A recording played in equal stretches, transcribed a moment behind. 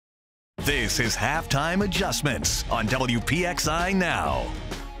This is Halftime Adjustments on WPXI Now.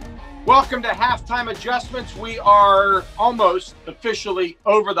 Welcome to Halftime Adjustments. We are almost officially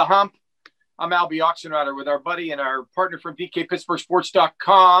over the hump. I'm Albie Oxenrider with our buddy and our partner from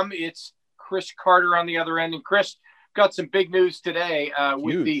DKPittsburghSports.com. It's Chris Carter on the other end. And Chris, got some big news today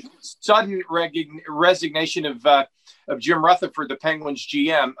with the sudden resignation of Jim Rutherford, the Penguins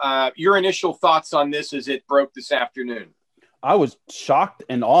GM. Your initial thoughts on this as it broke this afternoon? I was shocked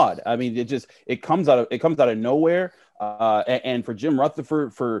and awed. I mean, it comes out of nowhere. And for Jim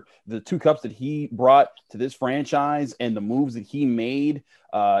Rutherford, for the 2 cups that he brought to this franchise and the moves that he made,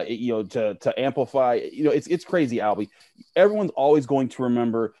 to amplify, it's crazy, Albie. Everyone's always going to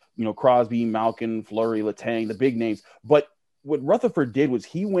remember, Crosby, Malkin, Fleury, Letang, the big names. But what Rutherford did was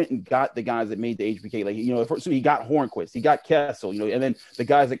he went and got the guys that made the HBK. So he got Hornquist, he got Kessel, and then the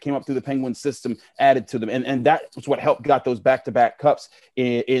guys that came up through the Penguins system added to them. And that was what helped got those back-to-back cups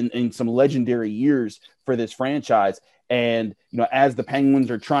in some legendary years for this franchise. And, as the Penguins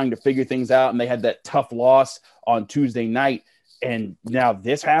are trying to figure things out and they had that tough loss on Tuesday night, and now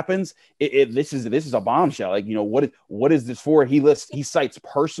this happens, this is a bombshell. Like, what is this for? He cites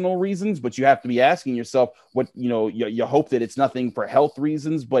personal reasons, but you have to be asking yourself what, you hope that it's nothing for health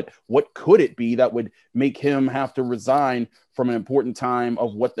reasons, but what could it be that would make him have to resign from an important time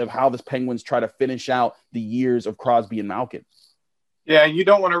of how the Penguins try to finish out the years of Crosby and Malkin? Yeah, and you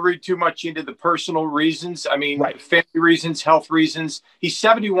don't want to read too much into the personal reasons. I mean, right. Family reasons, health reasons. He's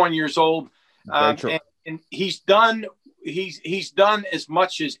 71 years old, and he's done as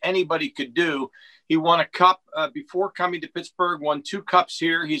much as anybody could do. He won a cup before coming to Pittsburgh, won 2 cups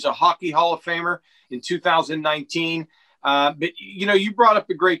here. He's a Hockey Hall of Famer in 2019. But, you brought up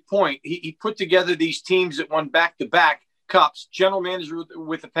a great point. He put together these teams that won back-to-back cups, general manager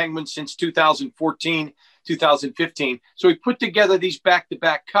with the Penguins since 2014, 2015. So he put together these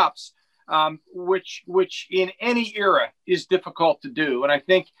back-to-back cups, which in any era is difficult to do. And I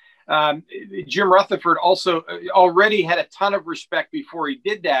think Jim Rutherford also already had a ton of respect before he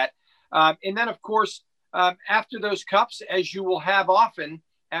did that. And then, of course, after those cups, as you will have often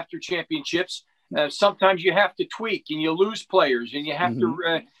after championships, sometimes you have to tweak and you lose players and you have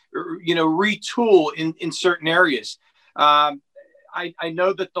to, retool in certain areas. I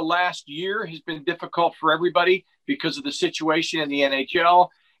know that the last year has been difficult for everybody because of the situation in the NHL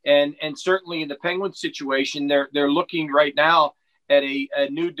and certainly in the Penguins situation. They're looking right now at a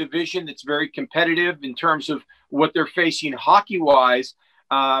new division that's very competitive in terms of what they're facing hockey-wise,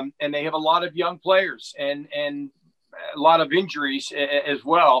 and they have a lot of young players and a lot of injuries as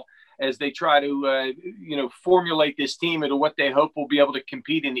well as they try to formulate this team into what they hope will be able to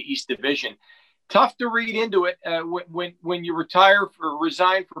compete in the East Division. Tough to read into it when you retire or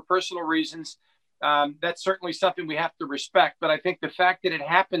resign for personal reasons. That's certainly something we have to respect. But I think the fact that it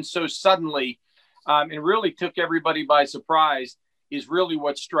happened so suddenly and really took everybody by surprise is really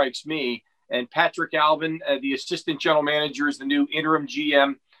what strikes me. And Patrick Alvin, the assistant general manager, is the new interim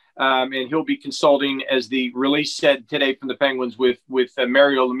GM, and he'll be consulting, as the release said today from the Penguins, with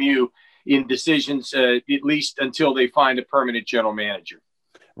Mario Lemieux in decisions, at least until they find a permanent general manager.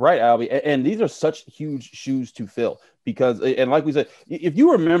 Right, Albie. And these are such huge shoes to fill because, and like we said, if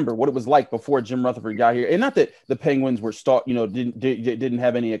you remember what it was like before Jim Rutherford got here, and not that the Penguins were didn't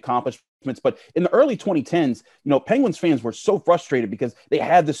have any accomplishments, but in the early 2010s, Penguins fans were so frustrated because they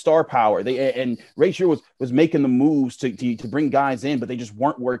had the star power. And Ray Shero was making the moves to bring guys in, but they just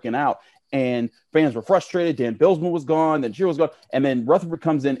weren't working out. And fans were frustrated. Dan Bilsma was gone, then Shero was gone, and then Rutherford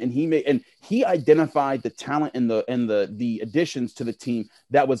comes in and he identified the talent and the additions to the team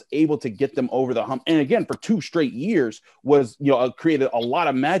that was able to get them over the hump. And again, for 2 straight years was created a lot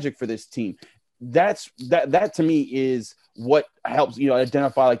of magic for this team. That to me is what helps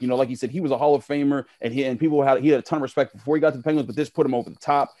identify, like you said, he was a Hall of Famer and he had a ton of respect before he got to the Penguins, but this put him over the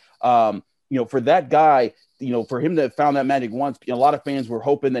top. For that guy, for him to have found that magic once, a lot of fans were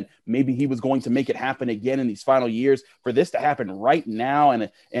hoping that maybe he was going to make it happen again in these final years. For this to happen right now,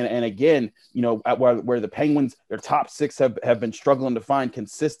 and again, where the Penguins, their top 6 have been struggling to find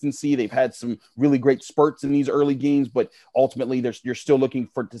consistency. They've had some really great spurts in these early games, but ultimately you're still looking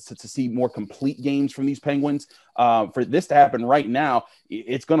to see more complete games from these Penguins. For this to happen right now,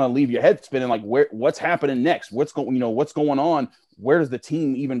 it's going to leave your head spinning. Like, what's happening next? What's going on? Where does the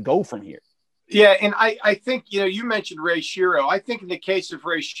team even go from here? Yeah, and I think, you mentioned Ray Shero. I think in the case of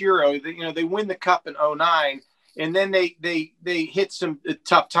Ray Shero, they win the Cup in 2009, and then they hit some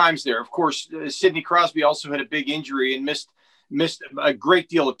tough times there. Of course, Sidney Crosby also had a big injury and missed a great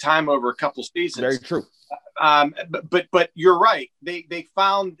deal of time over a couple seasons. Very true. But you're right. They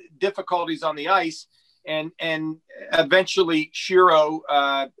found difficulties on the ice, and eventually Shiro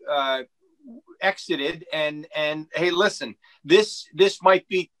exited. And hey, listen, this might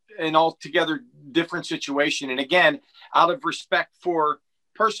be an altogether different situation. And again, out of respect for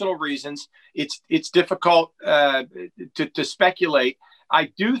personal reasons, it's difficult to speculate. I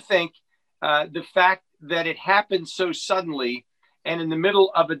do think the fact that it happened so suddenly and in the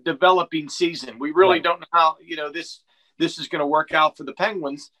middle of a developing season, we really don't know how this is going to work out for the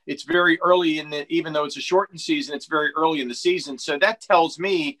Penguins. It's very early even though it's a shortened season, it's very early in the season. So that tells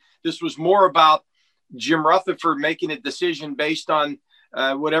me this was more about Jim Rutherford making a decision based on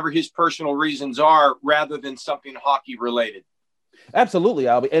whatever his personal reasons are, rather than something hockey related. Absolutely,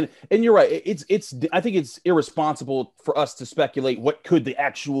 Albie, and you're right. I think it's irresponsible for us to speculate what could the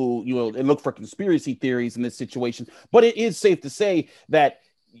actual, and look for conspiracy theories in this situation. But it is safe to say that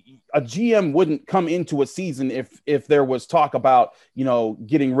a GM wouldn't come into a season if there was talk about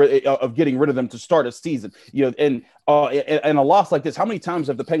getting rid of them to start a season. And a loss like this. How many times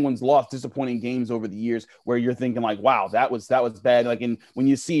have the Penguins lost disappointing games over the years where you're thinking like, wow, that was bad. Like when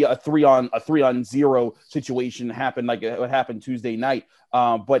you see a 3-on-0 situation happen, like what happened Tuesday night.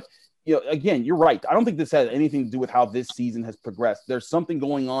 But again, you're right. I don't think this has anything to do with how this season has progressed. There's something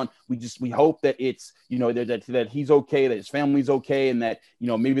going on. We hope that it's, that he's okay, that his family's okay, and that,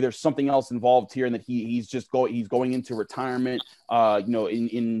 maybe there's something else involved here, and that he's going into retirement,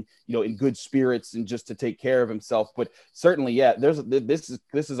 in good spirits and just to take care of himself. But certainly, yeah, this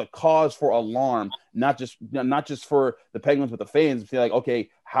is a cause for alarm, not just for the Penguins, but the fans. Feel like, okay,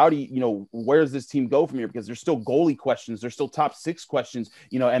 how do where does this team go from here? Because there's still goalie questions, there's still top six questions,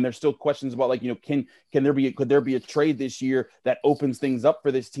 and there's still questions about like, could there be a trade this year that opens things up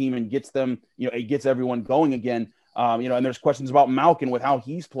for this team and gets them, it gets everyone going again. And there's questions about Malkin with how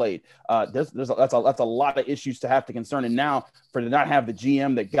he's played. That's a lot of issues to have to concern. And now to not have the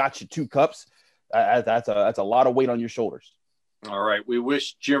GM that got you 2 cups, that's a lot of weight on your shoulders. All right. We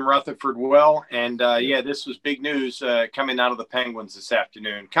wish Jim Rutherford well. And this was big news coming out of the Penguins this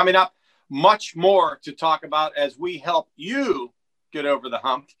afternoon. Coming up, much more to talk about as we help you get over the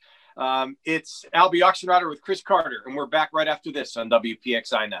hump. It's Albie Oxenrider with Chris Carter, and we're back right after this on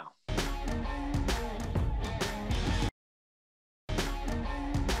WPXI Now.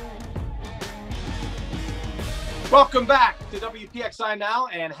 Welcome back to WPXI Now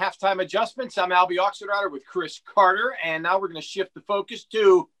and Halftime Adjustments. I'm Albie Oxenrider with Chris Carter, and now we're going to shift the focus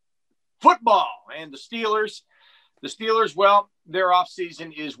to football and the Steelers. The Steelers, well, their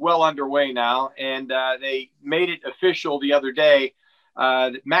offseason is well underway now, and they made it official the other day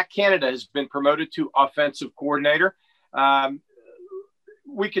that Matt Canada has been promoted to offensive coordinator.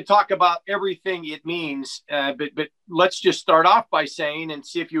 We could talk about everything it means, but let's just start off by saying, and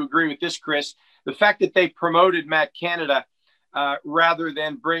see if you agree with this, Chris, the fact that they promoted Matt Canada rather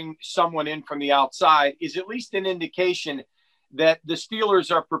than bring someone in from the outside is at least an indication that the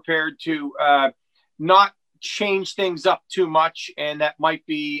Steelers are prepared to not change things up too much, and that might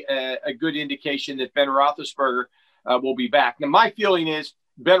be a good indication that Ben Roethlisberger will be back. Now, my feeling is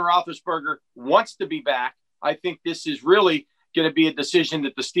Ben Roethlisberger wants to be back. I think this is really going to be a decision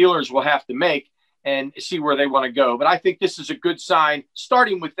that the Steelers will have to make and see where they want to go. But I think this is a good sign,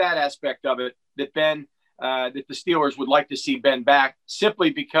 starting with that aspect of it, that that the Steelers would like to see Ben back,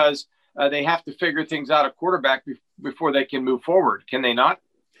 simply because they have to figure things out at quarterback before they can move forward. Can they not?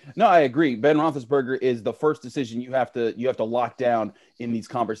 No, I agree. Ben Roethlisberger is the first decision you have to lock down in these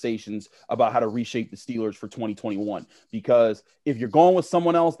conversations about how to reshape the Steelers for 2021. Because if you're going with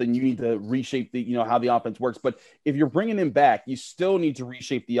someone else, then you need to reshape how the offense works. But if you're bringing him back, you still need to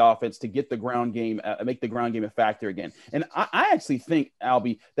reshape the offense to get the ground game, make the ground game a factor again. And I actually think,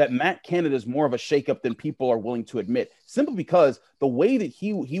 Albie, that Matt Canada is more of a shakeup than people are willing to admit, simply because the way that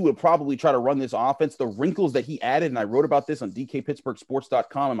he would probably try to run this offense, the wrinkles that he added, and I wrote about this on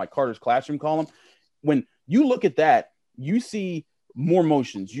DKPittsburghSports.com in my Carter's Classroom column. When you look at that, you see more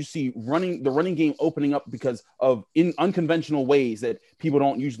motions. You see the running game opening up because of unconventional ways that people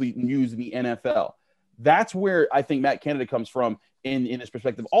don't usually use in the NFL. That's where I think Matt Canada comes from in his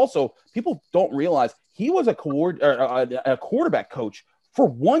perspective. Also, people don't realize he was a quarterback coach for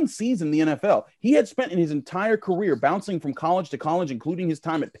one season in the NFL. He had spent in his entire career bouncing from college to college, including his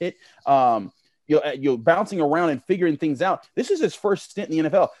time at Pitt, bouncing around and figuring things out. This is his first stint in the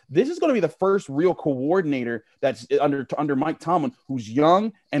NFL. This is going to be the first real coordinator that's under Mike Tomlin, who's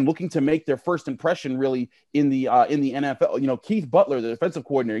young and looking to make their first impression really in the NFL. Keith Butler, the defensive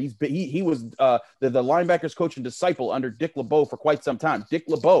coordinator, he was the linebackers coach and disciple under Dick LeBeau for quite some time. Dick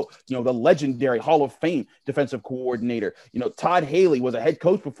LeBeau, the legendary Hall of Fame defensive coordinator. Todd Haley was a head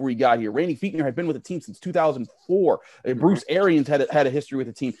coach before he got here. Randy Fichtner had been with the team since 2004. Bruce Arians had a history with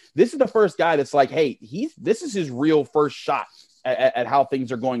the team. This is the first guy that's it's like, hey, this is his real first shot at how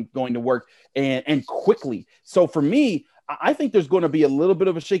things are going to work and quickly. So for me, I think there's going to be a little bit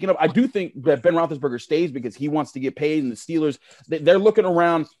of a shaking up. I do think that Ben Roethlisberger stays because he wants to get paid, and the Steelers, they're looking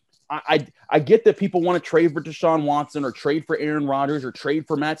around. I get that people want to trade for Deshaun Watson or trade for Aaron Rodgers or trade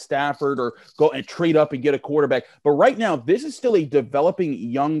for Matt Stafford or go and trade up and get a quarterback. But right now, this is still a developing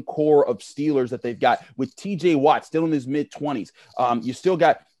young core of Steelers that they've got with TJ Watt still in his mid-20s. You still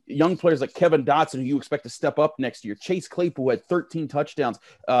got young players like Kevin Dotson, who you expect to step up next year. Chase Claypool had 13 touchdowns,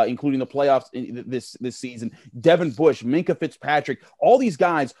 including the playoffs this season. Devin Bush, Minkah Fitzpatrick, all these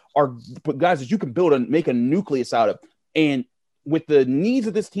guys are guys that you can build and make a nucleus out of. And with the needs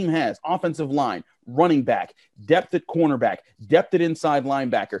that this team has, offensive line, running back, depth at cornerback, depth at inside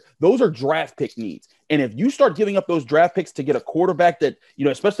linebacker, those are draft pick needs. And if you start giving up those draft picks to get a quarterback that,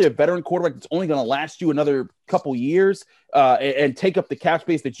 especially a veteran quarterback that's only going to last you another couple years and take up the cap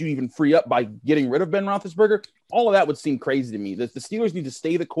space that you even free up by getting rid of Ben Roethlisberger, all of that would seem crazy to me. The Steelers need to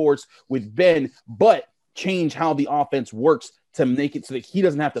stay the course with Ben, but change how the offense works to make it so that he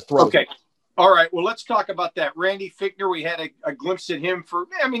doesn't have to throw. Okay. All right, well, let's talk about that. Randy Fichtner, we had a glimpse at him for,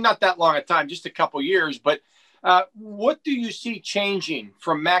 not that long a time, just a couple years. But what do you see changing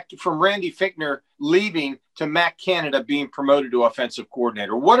from Randy Fichtner leaving to Matt Canada being promoted to offensive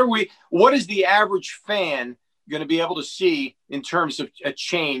coordinator? What is the average fan going to be able to see in terms of a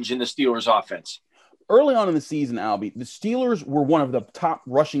change in the Steelers' offense? Early on in the season, Albie, the Steelers were one of the top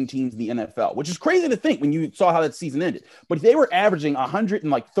rushing teams in the NFL, which is crazy to think when you saw how that season ended. But they were averaging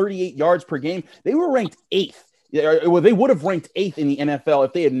 138 yards per game. They were ranked 8th. Well, they would have ranked 8th in the NFL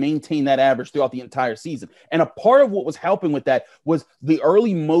if they had maintained that average throughout the entire season. And a part of what was helping with that was the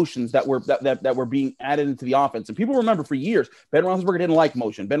early motions that were being added into the offense. And people remember for years, Ben Roethlisberger didn't like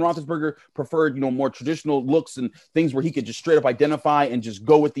motion. Ben Roethlisberger preferred, more traditional looks and things where he could just straight up identify and just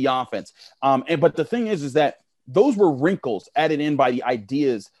go with the offense. But the thing is that those were wrinkles added in by the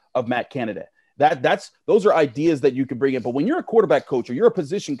ideas of Matt Canada. Those are ideas that you can bring in. But when you're a quarterback coach or you're a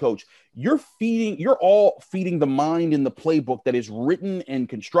position coach, you're all feeding the mind in the playbook that is written and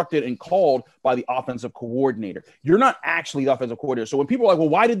constructed and called by the offensive coordinator. You're not actually the offensive coordinator. So when people are like, well,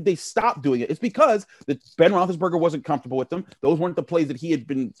 why did they stop doing it? It's because Ben Roethlisberger wasn't comfortable with them. Those weren't the plays that he had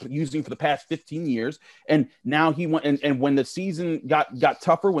been using for the past 15 years. And now he went and when the season got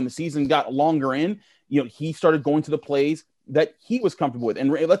tougher, when the season got longer in, he started going to the plays that he was comfortable with.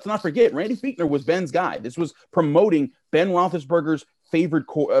 And let's not forget, Randy Fichtner was Ben's guy. This was promoting Ben Roethlisberger's favorite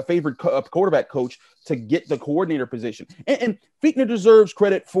quarterback coach to get the coordinator position. And Fichtner deserves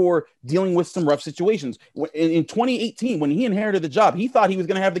credit for dealing with some rough situations. In 2018, when he inherited the job, he thought he was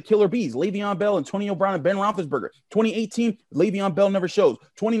going to have the killer bees, Le'Veon Bell, Antonio Brown, and Ben Roethlisberger. 2018, Le'Veon Bell never shows.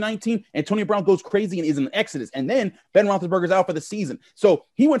 2019, Antonio Brown goes crazy and is an exodus. And then Ben Roethlisberger's out for the season. So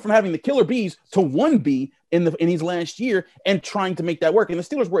he went from having the killer bees to 1B in his last year and trying to make that work. And the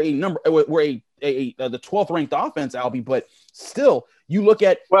Steelers were the 12th ranked offense, Albie, but still you look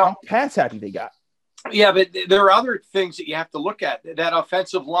at how pass happy they got. Yeah, but there are other things that you have to look at. That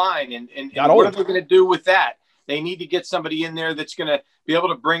offensive line and what are they going to do with that? They need to get somebody in there that's going to be able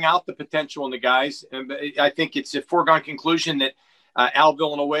to bring out the potential in the guys. And I think it's a foregone conclusion that Al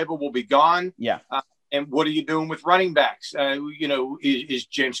Villanueva will be gone. Yeah. And what are you doing with running backs? Is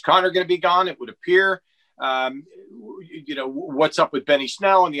James Conner going to be gone? It would appear. What's up with Benny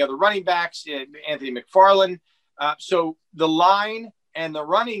Snell and the other running backs, Anthony McFarland. So the line and the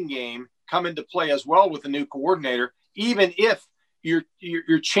running game come into play as well with the new coordinator, even if you're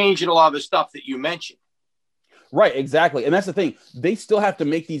changing a lot of the stuff that you mentioned. Right, exactly. And that's the thing. They still have to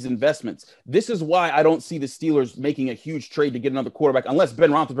make these investments. This is why I don't see the Steelers making a huge trade to get another quarterback unless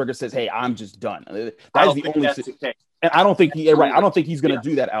Ben Roethlisberger says, hey, I'm just done. That's the only thing. And I don't think I don't think he's going to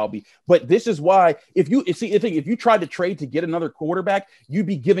do that, Albie. But this is why if you tried to trade to get another quarterback, you'd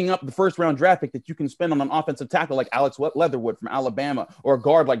be giving up the first round draft pick that you can spend on an offensive tackle like Alex Leatherwood from Alabama, or a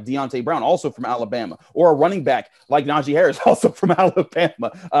guard like Deontay Brown, also from Alabama, or a running back like Najee Harris, also from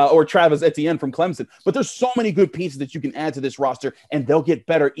Alabama, or Travis Etienne from Clemson. But there's so many good pieces that you can add to this roster, and they'll get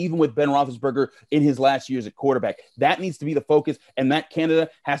better even with Ben Roethlisberger in his last years at quarterback. That needs to be the focus, and Matt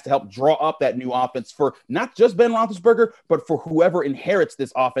Canada has to help draw up that new offense for not just Ben Roethlisberger, but for whoever inherits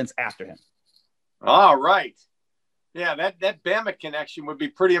this offense after him. All right. Yeah, that Bama connection would be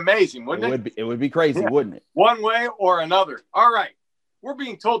pretty amazing, wouldn't it? It would be crazy, wouldn't it? One way or another. All right. We're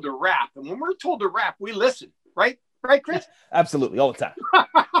being told to rap, and when we're told to rap, we listen, right? Right, Chris? Absolutely, all the time.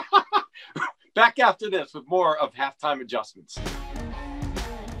 Back after this with more of Halftime Adjustments.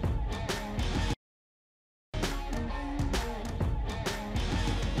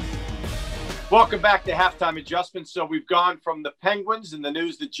 Welcome back to Halftime Adjustments. So we've gone from the Penguins and the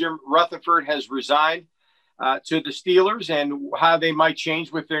news that Jim Rutherford has resigned to the Steelers and how they might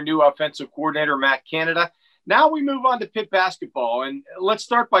change with their new offensive coordinator, Matt Canada. Now we move on to Pitt basketball. And let's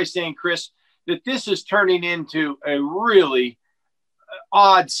start by saying, Chris, that this is turning into a really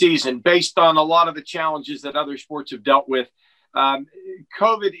odd season based on a lot of the challenges that other sports have dealt with.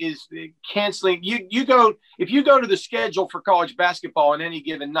 COVID is canceling. If you go to the schedule for college basketball on any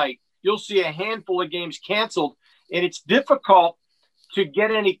given night, you'll see a handful of games canceled, and it's difficult to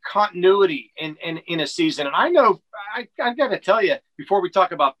get any continuity in a season. And I know, I've got to tell you, before we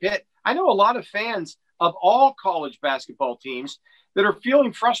talk about Pitt, I know a lot of fans of all college basketball teams that are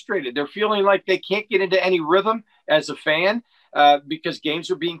feeling frustrated. They're feeling like they can't get into any rhythm as a fan because games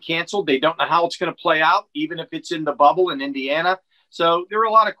are being canceled. They don't know how it's going to play out, even if it's in the bubble in Indiana. So there are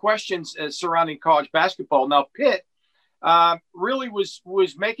a lot of questions surrounding college basketball. Now, Pitt really was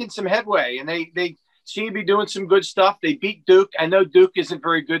making some headway, and they seem to be doing some good stuff. They beat Duke. I know Duke isn't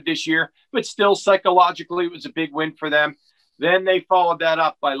very good this year, but still psychologically it was a big win for them. Then they followed that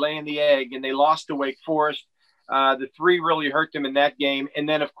up by laying the egg, and they lost to Wake Forest. The three really hurt them in that game. And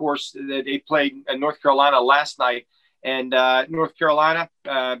then, of course, they played North Carolina last night. And North Carolina,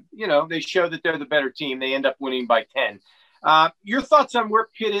 they show that they're the better team. They end up winning by 10. Your thoughts on where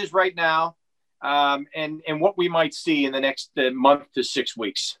Pitt is right now and what we might see in the next month to 6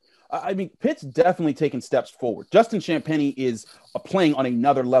 weeks? I mean, Pitt's definitely taken steps forward. Justin Champagnie is playing on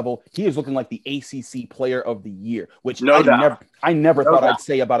another level. He is looking like the ACC player of the year, which I never thought I'd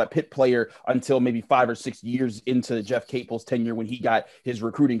say about a Pitt player until maybe 5 or 6 years into Jeff Capel's tenure when he got his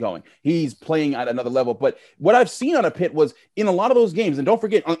recruiting going. He's playing at another level. But what I've seen out of Pitt was in a lot of those games, and don't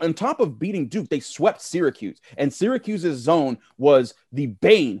forget, on top of beating Duke, they swept Syracuse. And Syracuse's zone was the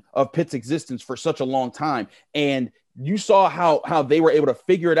bane of Pitt's existence for such a long time. And you saw how they were able to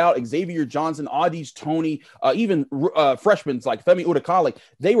figure it out. Xavier Johnson, Audi's Tony, even freshmen like Femi Udakalik,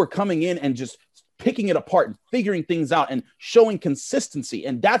 they were coming in and just picking it apart and figuring things out and showing consistency.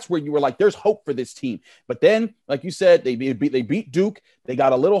 And that's where you were like, there's hope for this team. But then, like you said, they beat Duke. They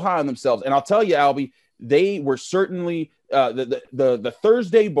got a little high on themselves. And I'll tell you, Albie, they were certainly the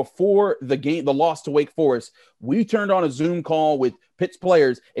Thursday before the game, the loss to Wake Forest, we turned on a Zoom call with Pitt's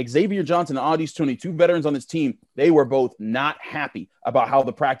players, Xavier Johnson and Audi's Tony, two veterans on this team. They were both not happy about how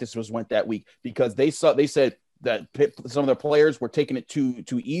the practice went that week because they said that Pitt, some of their players were taking it too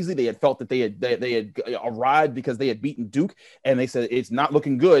easy. They had felt that they had arrived because they had beaten Duke, and they said it's not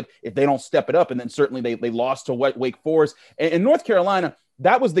looking good if they don't step it up. And then certainly they lost to Wake Forest and North Carolina.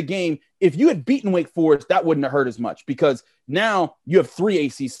 That was the game. If you had beaten Wake Forest, that wouldn't have hurt as much because now you have 3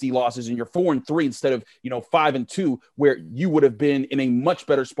 ACC losses and you're 4-3 instead of 5-2, where you would have been in a much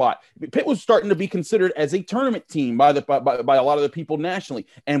better spot. Pitt was starting to be considered as a tournament team by a lot of the people nationally.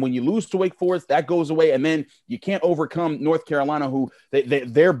 And when you lose to Wake Forest, that goes away. And then you can't overcome North Carolina, who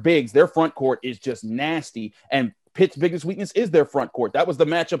their bigs, their front court is just nasty. And Pitt's biggest weakness is their front court. That was the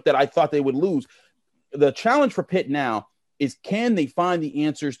matchup that I thought they would lose. The challenge for Pitt now is, can they find the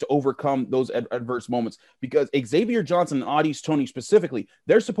answers to overcome those adverse moments? Because Xavier Johnson and Audi's Tony specifically,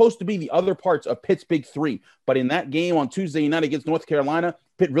 they're supposed to be the other parts of Pitt's big three. But in that game on Tuesday night against North Carolina,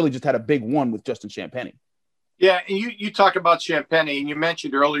 Pitt really just had a big one with Justin Champagnie. Yeah, and you talk about Champagnie, and you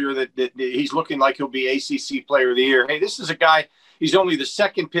mentioned earlier that he's looking like he'll be ACC Player of the Year. Hey, this is a guy, he's only the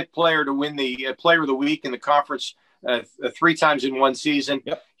second Pitt player to win the Player of the Week in the conference 3 times in one season.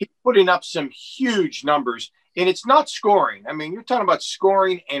 Yep. He's putting up some huge numbers. And it's not scoring. I mean, you're talking about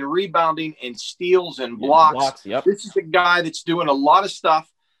scoring and rebounding and steals and blocks. Yep. This is a guy that's doing a lot of stuff.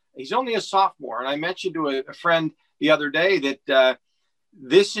 He's only a sophomore. And I mentioned to a friend the other day that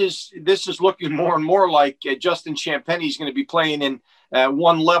this is looking more and more like Justin Champagnie is going to be playing in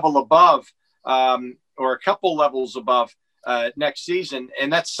one level above or a couple levels above next season.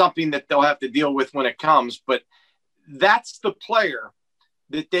 And that's something that they'll have to deal with when it comes. But that's the player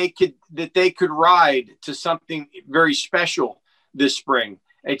that they could ride to something very special this spring.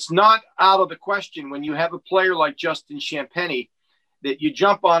 It's not out of the question when you have a player like Justin Champagnie that you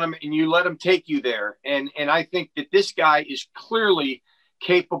jump on him and you let him take you there. And I think that this guy is clearly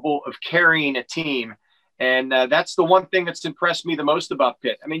capable of carrying a team. And that's the one thing that's impressed me the most about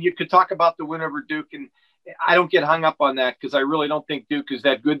Pitt. I mean, you could talk about the win over Duke, and I don't get hung up on that because I really don't think Duke is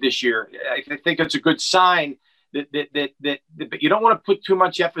that good this year. I think it's a good sign but you don't want to put too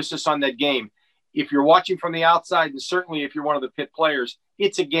much emphasis on that game. If you're watching from the outside, and certainly if you're one of the Pitt players,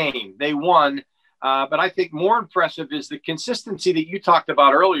 it's a game. They won. But I think more impressive is the consistency that you talked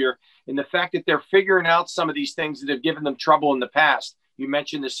about earlier and the fact that they're figuring out some of these things that have given them trouble in the past. You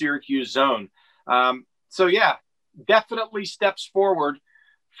mentioned the Syracuse zone. So, yeah, definitely steps forward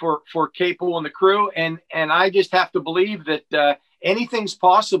for Capel and the crew, and I just have to believe that anything's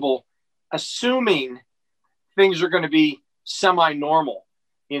possible, assuming things are going to be semi-normal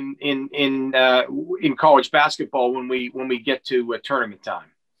in college basketball when we get to tournament time.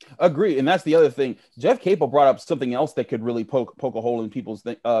 Agree, and that's the other thing. Jeff Capel brought up something else that could really poke a hole in people's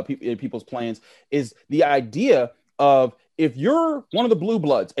plans, is the idea of, if you're one of the blue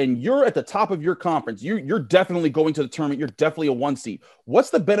bloods and you're at the top of your conference, you're definitely going to the tournament. You're definitely a 1 seed.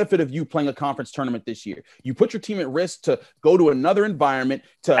 What's the benefit of you playing a conference tournament this year? You put your team at risk to go to another environment,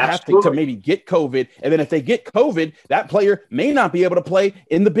 to Absolutely. have to maybe get COVID. And then if they get COVID, that player may not be able to play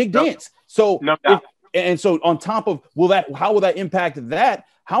in the big dance. So, so on top of, how will that impact that?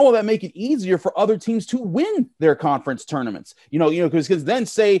 How will that make it easier for other teams to win their conference tournaments? Because then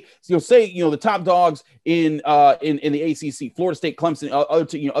say the top dogs in the ACC, Florida State, Clemson,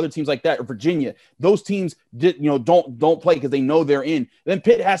 other teams like that, or Virginia, those teams don't play because they know they're in. Then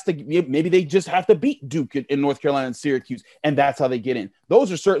Pitt has to, maybe they just have to beat Duke in North Carolina and Syracuse, and that's how they get in.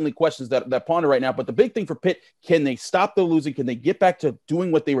 Those are certainly questions that ponder right now. But the big thing for Pitt, can they stop the losing? Can they get back to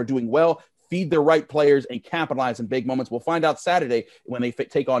doing what they were doing well? Feed their right players and capitalize in big moments. We'll find out Saturday when they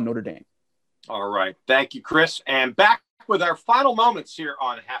take on Notre Dame. All right. Thank you, Chris. And back with our final moments here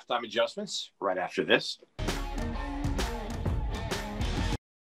on Halftime Adjustments right after this.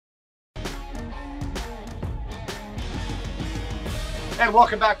 And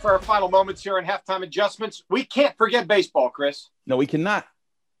welcome back for our final moments here on Halftime Adjustments. We can't forget baseball, Chris. No, we cannot.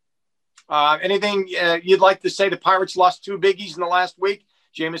 Anything you'd like to say? The Pirates lost 2 biggies in the last week.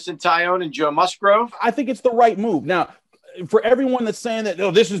 Jamison Tyone and Joe Musgrove. I think it's the right move. Now, for everyone that's saying that,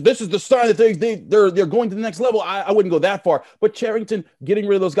 this is the sign that they're going to the next level, I wouldn't go that far. But Cherington, getting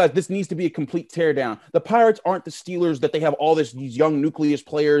rid of those guys, this needs to be a complete teardown. The Pirates aren't the Steelers that they have all these young nucleus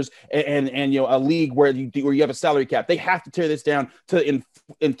players and a league where you have a salary cap. They have to tear this down to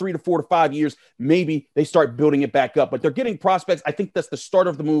in 3 to 4 to 5 years. Maybe they start building it back up. But they're getting prospects. I think that's the start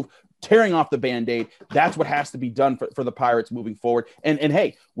of the move. Tearing off the Band-Aid. That's what has to be done for the Pirates moving forward. And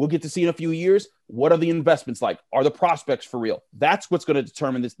hey, we'll get to see in a few years, what are the investments like? Are the prospects for real? That's what's going to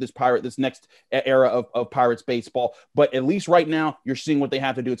determine this next era of Pirates baseball. But at least right now, you're seeing what they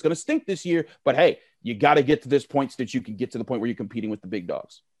have to do. It's going to stink this year, but hey, you got to get to this point so that you can get to the point where you're competing with the big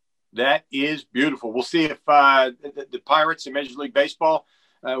dogs. That is beautiful. We'll see if the Pirates in Major League Baseball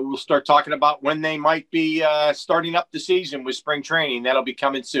we'll start talking about when they might be starting up the season with spring training. That'll be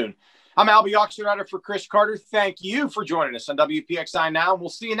coming soon. I'm Albie Oxenreiter for Chris Carter. Thank you for joining us on WPXI Now. We'll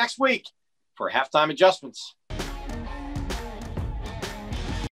see you next week for Halftime Adjustments.